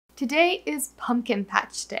Today is Pumpkin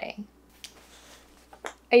Patch Day.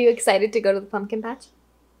 Are you excited to go to the pumpkin patch?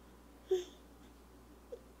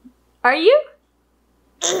 Are you?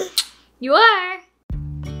 You are!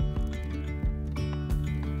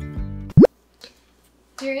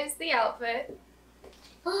 Here is the outfit.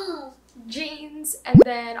 Jeans, and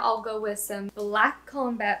then I'll go with some black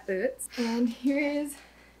combat boots. And here is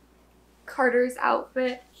Carter's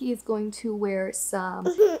outfit. He is going to wear some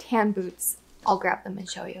tan boots. I'll grab them and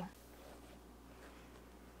show you.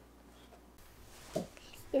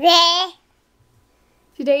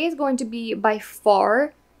 Today is going to be by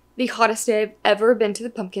far the hottest day I've ever been to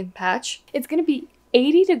the pumpkin patch. It's going to be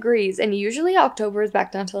 80 degrees, and usually October is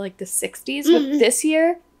back down to like the 60s, but this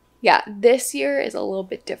year, this year is a little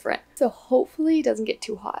bit different. So hopefully it doesn't get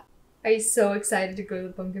too hot. Are you so excited to go to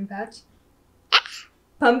the pumpkin patch?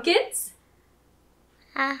 Pumpkins?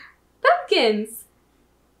 Pumpkins!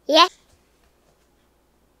 Yeah.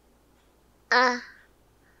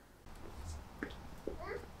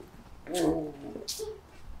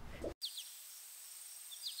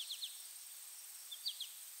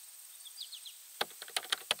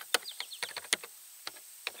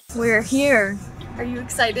 We're here. Are you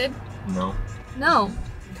excited? No. No.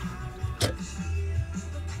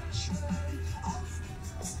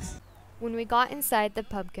 When we got inside the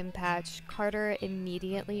pumpkin patch, Carter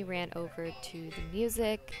immediately ran over to the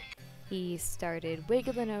music. He started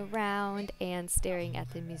wiggling around and staring at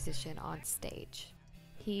the musician on stage.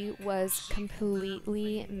 He was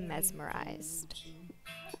completely mesmerized.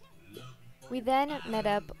 We then met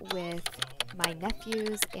up with my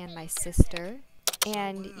nephews and my sister,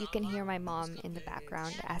 and you can hear my mom in the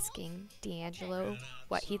background asking D'Angelo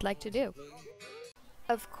what he'd like to do.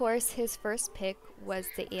 Of course, his first pick was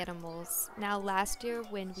the animals. Now, last year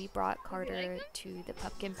when we brought Carter to the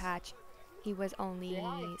pumpkin patch, he was only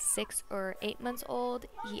 6 or 8 months old.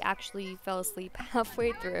 He actually fell asleep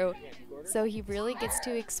halfway through, so he really gets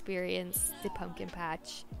to experience the pumpkin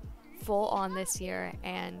patch full on this year,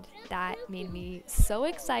 and that made me so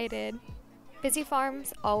excited. Busy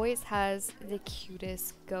Farms always has the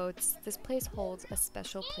cutest goats. This place holds a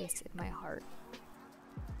special place in my heart.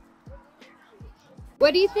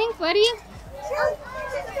 What do you think, buddy?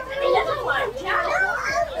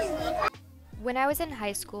 When I was in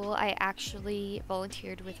high school, I actually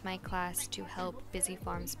volunteered with my class to help Busy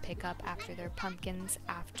Farms pick up after their pumpkins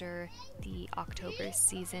after the October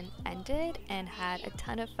season ended, and had a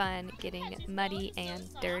ton of fun getting muddy and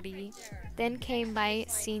dirty. Then came my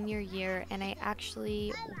senior year, and I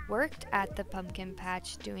actually worked at the pumpkin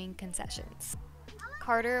patch doing concessions.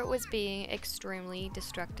 Carter was being extremely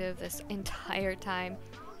destructive this entire time.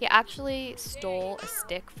 He actually stole a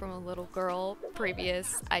stick from a little girl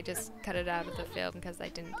previous. I just cut it out of the film because I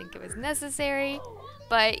didn't think it was necessary.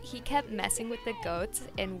 But he kept messing with the goats,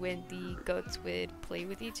 and when the goats would play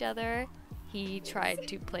with each other, he tried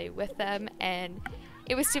to play with them, and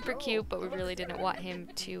it was super cute, but we really didn't want him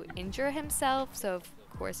to injure himself, so of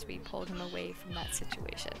course we pulled him away from that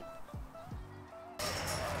situation.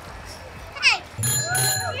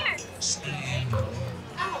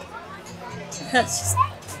 Can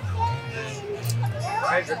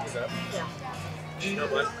I drip this up? Yeah. You know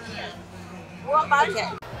what? Okay.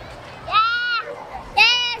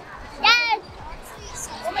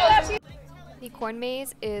 The corn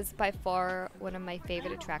maze is by far one of my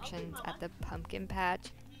favorite attractions at the pumpkin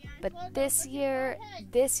patch, but this year,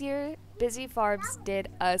 Busy Farms did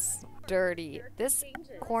us dirty. This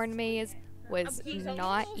corn maze was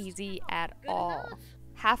not easy at all.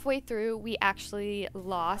 Halfway through, we actually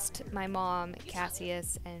lost my mom,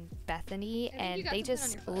 Cassius, and Bethany, and they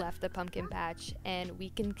just left the pumpkin patch, and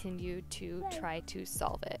we continued to try to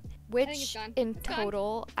solve it. Which, in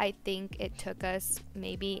total, I think it took us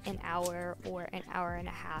maybe an hour or an hour and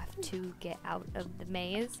a half to get out of the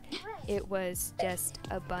maze. It was just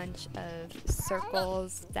a bunch of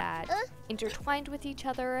circles that intertwined with each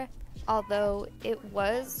other. Although it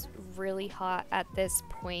was really hot at this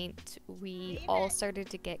point, we all started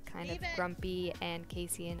to get kind of grumpy, and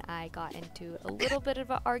Casey and I got into a little bit of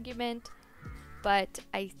an argument, but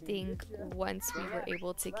I think once we were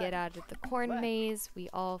able to get out of the corn maze, we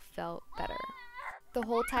all felt better. The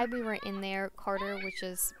whole time we were in there, Carter was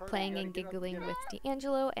just playing and giggling with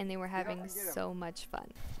D'Angelo, and they were having so much fun.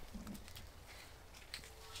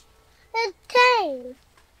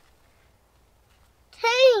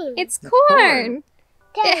 It's corn!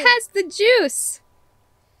 It has the juice!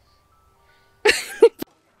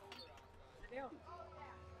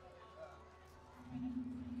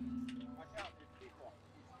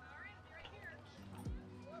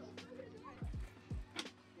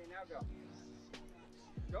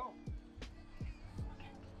 Go.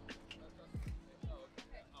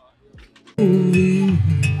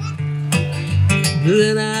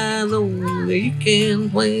 Then I know that you can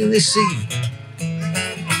plainly see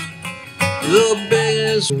the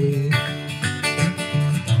best way.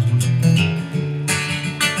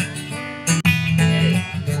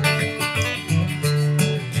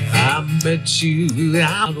 I bet you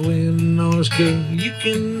I'd win those, 'cause you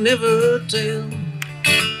can never tell.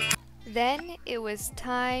 Then it was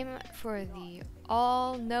time for the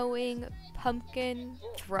all-knowing pumpkin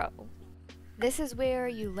throw. This is where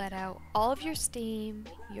you let out all of your steam,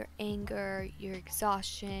 your anger, your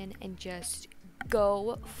exhaustion, and just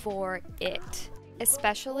go for it.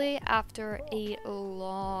 Especially after a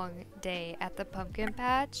long day at the pumpkin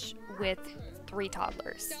patch with 3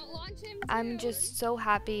 toddlers. I'm just so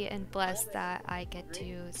happy and blessed that I get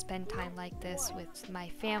to spend time like this with my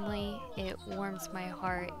family. It warms my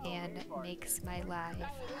heart and makes my life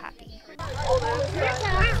happy.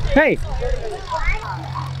 Hey!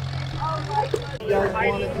 You guys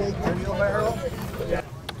want to take the wheelbarrow? Yeah.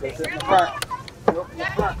 Go sit in the front. Go in the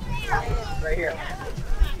front. Right here.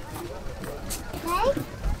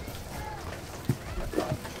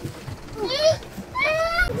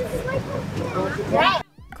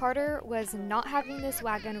 Carter was not having this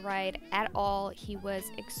wagon ride at all. He was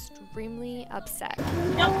extremely upset.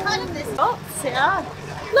 Don't cut in this box, yeah.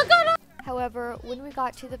 Look at it. However, when we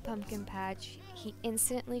got to the pumpkin patch, he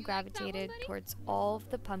instantly gravitated towards all of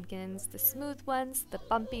the pumpkins, the smooth ones, the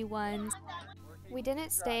bumpy ones. We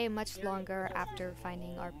didn't stay much longer after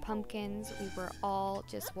finding our pumpkins. We were all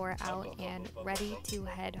just wore out and ready to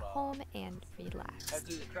head home and relax.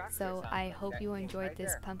 So I hope you enjoyed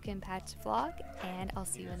this pumpkin patch vlog, and I'll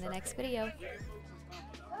see you in the next video.